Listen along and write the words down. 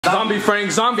Zombie,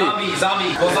 Frank. Zombie.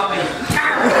 Zombie. Go zombie.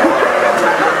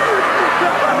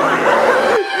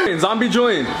 Zombie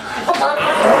join.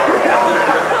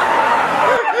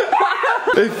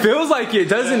 It feels like it,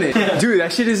 doesn't it? Dude,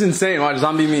 that shit is insane. Watch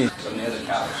zombie me. Go near the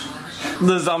couch.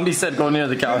 The zombie said go near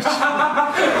the couch.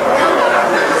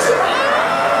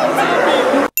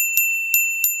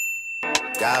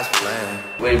 God's plan.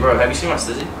 Wait, bro, have you seen my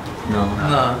stizzy? No.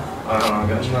 Oh, I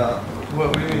got you.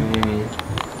 What do you mean?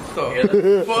 Go here.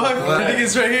 Fuck, I think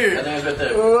it's right here. I think it's right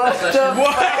there. What?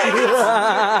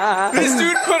 This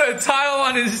dude put a tile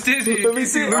on his dizzy. Let me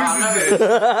see. Loses it.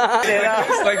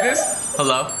 Like this?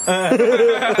 Hello?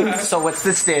 So what's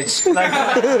the stitch? Like,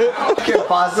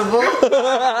 possible?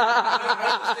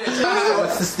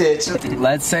 What's the stitch?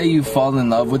 Let's say you fall in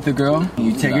love with the girl,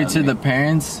 you take her to the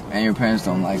parents, and your parents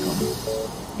don't like her.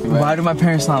 Why do my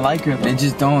parents not like her? They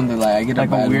just don't. They're like, I get a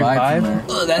bad weird vibe from her.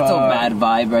 Oh, that's a bad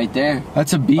vibe right there.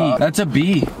 That's a B. That's a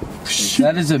B.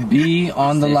 That is a B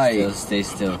on the light. Stay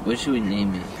still. What should we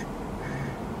name it?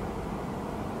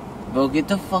 Bro, get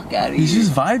the fuck out of here. He's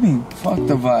just vibing. Fuck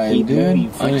the vibe,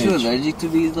 dude. Aren't you allergic to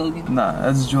bees, Logan? Nah,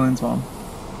 that's Julian's mom.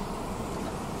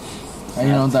 How you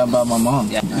know that about my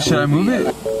mom? Yeah. Should I move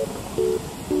it?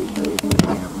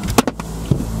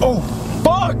 Oh,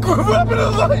 fuck! What happened to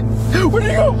the light? Where'd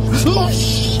he go?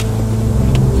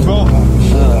 Bro,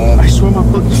 I swear my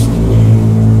foot.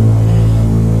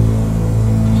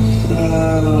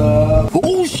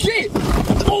 Oh shit!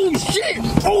 Oh shit!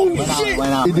 Oh shit!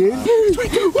 Went out. It did?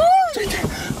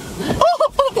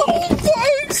 Oh,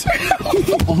 thanks!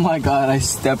 Oh my god, I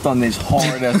stepped on this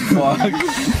hard as fuck.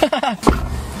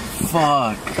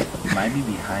 Fuck. Might be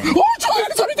behind. Oh,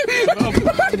 it's right there!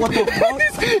 What the fuck?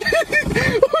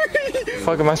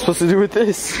 Fuck am I supposed to do with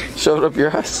this? Shove it up your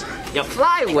ass? You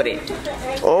fly with it.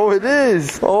 Oh, it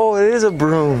is. Oh, it is a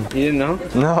broom. You didn't know?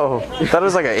 No. I thought it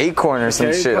was like an acorn or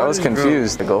some shit. I was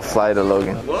confused. Go fly to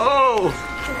Logan. Whoa!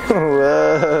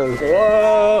 Whoa.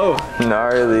 Whoa!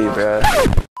 Gnarly, bro.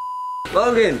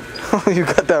 Logan! You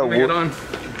got that Let me get on.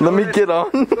 Let me get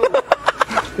on.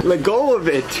 Let go of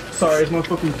it. Sorry, it's my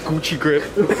fucking Gucci grip.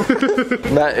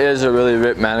 That is a really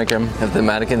ripped mannequin. If the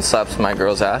mannequin slaps my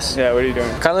girl's ass. Yeah, what are you doing?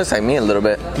 Kind of looks like me a little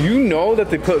bit. You know that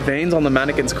they put veins on the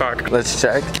mannequin's cock. Let's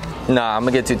check. Nah, I'm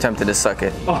gonna get too tempted to suck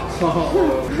it.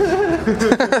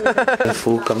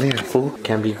 Fool, come here, fool.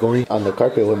 Can't be going on the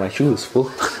carpet with my shoes, fool.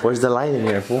 Where's the light in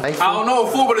here, fool? I don't know,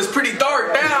 fool, but it's pretty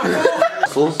dark. Damn,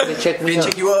 fool. Fool, they check me out.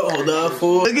 Check you out. Hold up,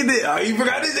 fool. Look at this. Oh, you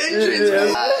forgot his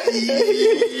entrance.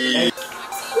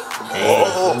 Hey,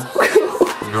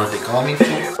 you know what they call me,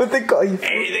 fool? What they call you?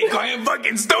 Hey, they call him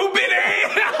fucking stupid, eh?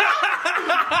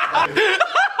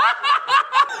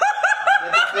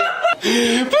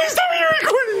 Please tell me you're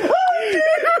recording.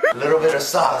 A little bit of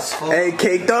sauce, fool. Hey,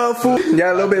 caked up, fool. You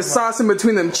got a little bit of sauce in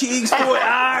between them cheeks, fool.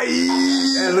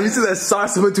 Yeah, let me see that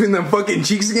sauce in between them fucking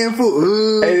cheeks again, fool.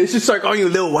 Ooh. Hey, they should start calling you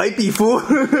little wipey, fool.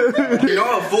 You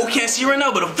know, a fool can't see right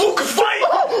now, but a fool can fight.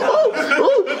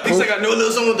 Thinks I got no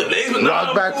little something with the legs, but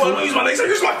nah, back, fool. I don't use my legs, I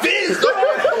use my fist.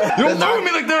 You don't fuck with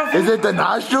me like that, fool. Is it the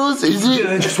nostrils? Is it?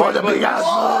 Yeah, just or the big ass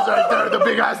nose right there? The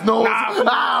big ass nose. Fool.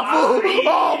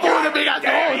 Oh, fool, the big ass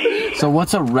nose. So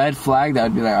what's a red flag that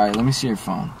would be like, alright, let me see your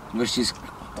phone? But she's.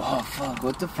 Oh fuck!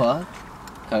 What the fuck?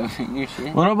 Covering your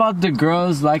shit. What about the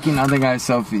girls liking other guys'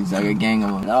 selfies, like a gang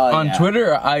of them? Oh, On yeah.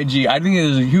 Twitter or IG? I think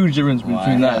there's a huge difference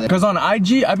between that. Because on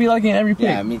IG, I be liking every pic.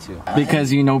 Yeah, me too.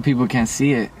 Because you know people can't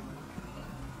see it.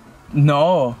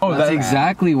 No. Oh, That's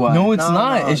exactly why. No, it's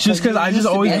not. It's just because I just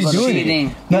always be doing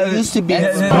it. No, it used to be.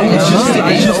 It's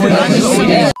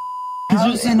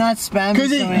How's it not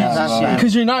spamming?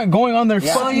 Because you're not going on their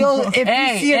So fucking. yo, if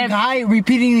you see a guy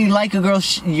repeatedly like a girl,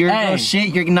 your girl's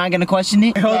shit, you're not gonna question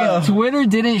it. If Twitter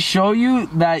didn't show you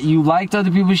that you liked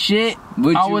other people's shit,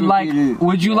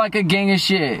 would you like a gang of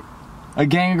shit? A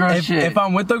gang of girl shit? If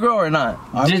I'm with the girl or not?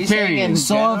 Just period.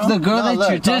 So if the girl that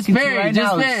you're talking to right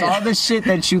now saw the shit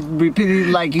that you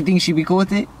repeatedly like, you think she'd be cool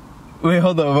with it? Wait,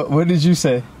 hold on. What did you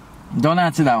say? Don't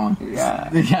answer that one. Yeah.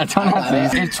 Yeah, don't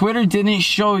answer. If Twitter didn't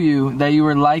show you that you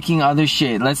were liking other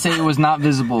shit, let's say it was not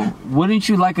visible, wouldn't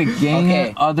you like a gang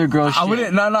of other girl shit? I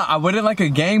wouldn't. No, I wouldn't like a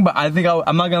gang, but I think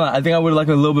I'm not gonna lie. I think I would like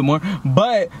a little bit more.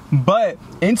 But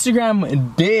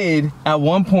Instagram did at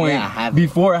one point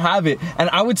before have it, and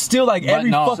I would still like every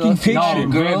fucking picture.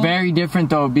 No, very different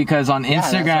though, because on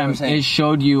Instagram it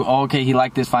showed you, oh, okay, he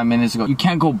liked this 5 minutes ago. You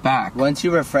can't go back. Once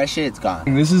you refresh it, it's gone.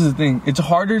 And this is the thing. It's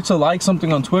harder to like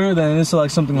something on Twitter than it is to like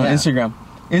something on Instagram.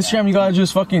 Instagram, you gotta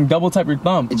just fucking double tap your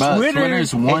thumb. But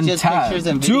Twitter's one tap.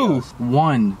 Two.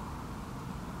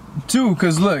 Two,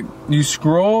 cause look, you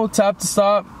scroll, tap to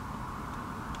stop.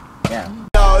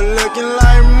 Y'all looking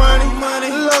like money,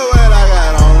 look what I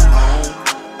got on.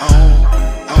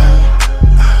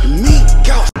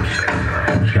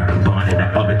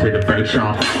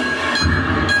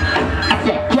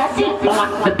 Jesse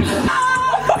on the beat.